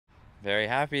Very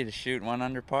happy to shoot one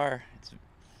under par.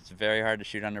 It's very hard to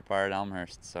shoot under par at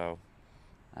Elmhurst, so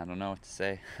I don't know what to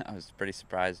say. I was pretty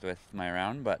surprised with my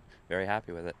round, but very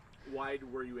happy with it. Why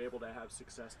were you able to have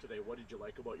success today? What did you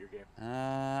like about your game?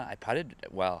 I putted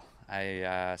well.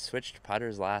 I switched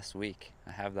putters last week.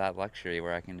 I have that luxury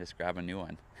where I can just grab a new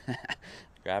one.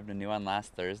 Grabbed a new one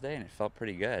last Thursday, and it felt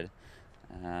pretty good.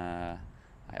 Uh,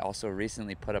 I also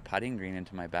recently put a putting green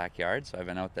into my backyard, so I've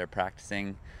been out there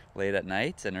practicing late at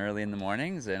night and early in the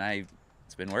mornings, and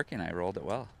it's been working. I rolled it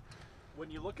well. When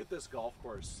you look at this golf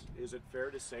course, is it fair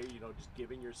to say, just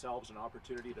giving yourselves an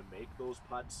opportunity to make those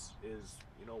putts is,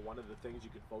 one of the things you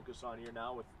can focus on here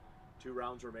now with 2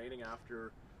 rounds remaining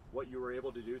after what you were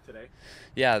able to do today?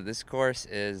 Yeah, this course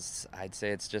is, I'd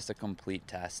say it's just a complete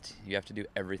test. You have to do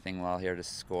everything well here to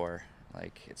score.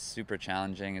 Like, it's super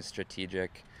challenging, it's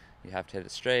strategic. You have to hit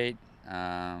it straight.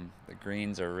 The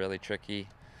greens are really tricky.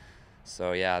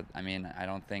 So, yeah, I mean, I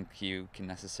don't think you can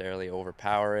necessarily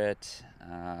overpower it.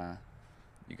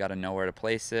 You got to know where to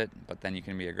place it, but then you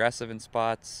can be aggressive in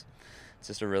spots. It's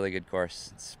just a really good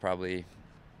course. It's probably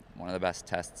one of the best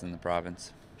tests in the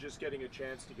province. Just getting a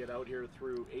chance to get out here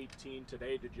through 18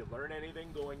 today, did you learn anything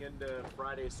going into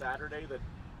Friday, Saturday that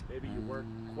maybe you weren't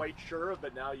quite sure of,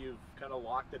 but now you've kind of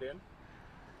locked it in?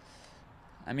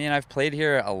 I mean, I've played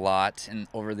here a lot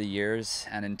over the years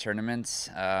and in tournaments,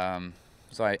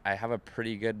 so I have a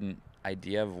pretty good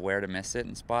idea of where to miss it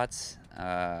in spots.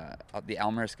 The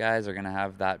Elmhurst guys are going to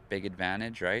have that big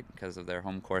advantage, right, because of their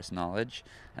home course knowledge.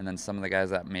 And then some of the guys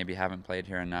that maybe haven't played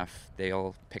here enough,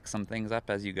 they'll pick some things up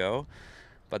as you go.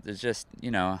 But there's just,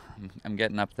 I'm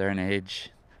getting up there in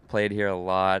age, played here a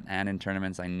lot, and in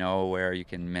tournaments, I know where you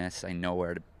can miss. I know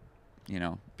where to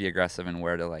be aggressive and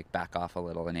where to like back off a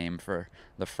little and aim for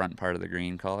the front part of the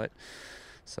green, call it.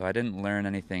 So I didn't learn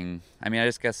anything. I mean, I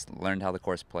just guess learned how the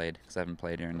course played because I haven't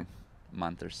played here in a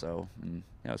month or so, and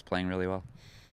I was playing really well.